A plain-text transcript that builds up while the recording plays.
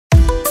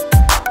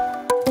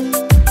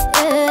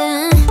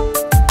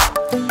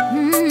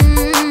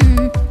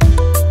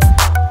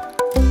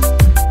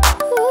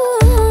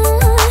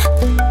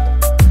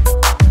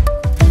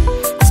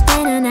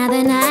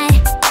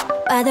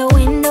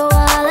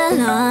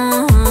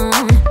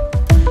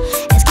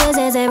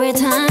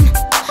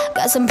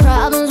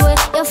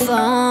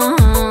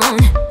phone.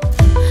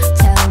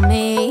 Tell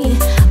me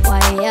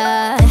why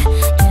you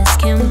just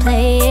can't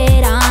play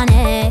it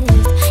honest.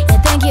 You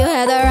think you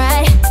have the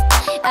right,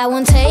 I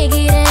won't take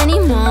it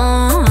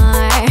anymore.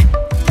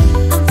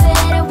 I'm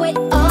fed up with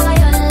all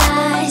your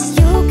lies.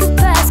 You keep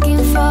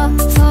asking for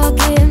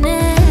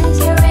forgiveness.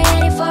 You're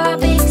ready for a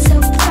big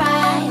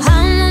surprise.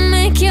 I'ma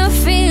make you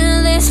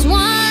feel this one.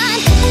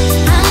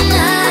 I'm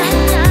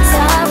not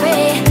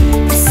sorry,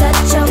 you're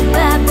such a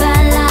bad,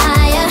 bad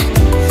liar.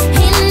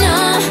 In no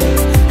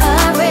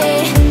hurry,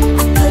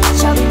 I put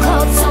your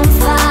clothes on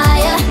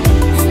fire.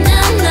 And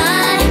I'm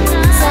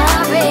not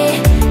sorry,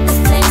 the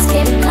flames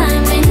keep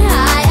climbing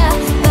higher,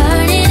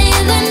 burning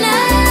in the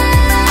night.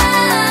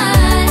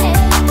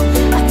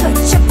 I put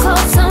your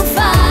clothes on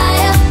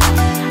fire.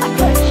 I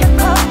put your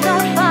clothes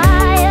on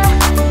fire.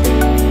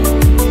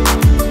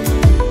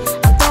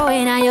 I'm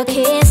throwing out your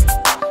kiss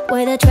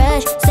with the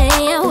trash,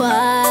 saying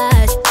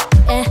wash.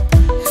 Yeah,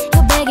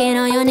 you're begging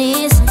on your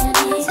knees.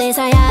 This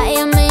I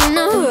am in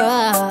a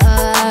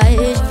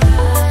rush.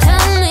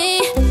 Tell me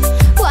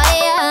why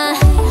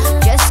I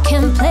just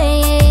can't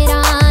play it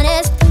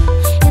honest.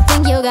 You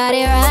think you got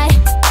it right,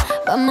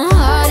 but my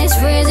heart is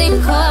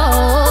freezing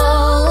cold.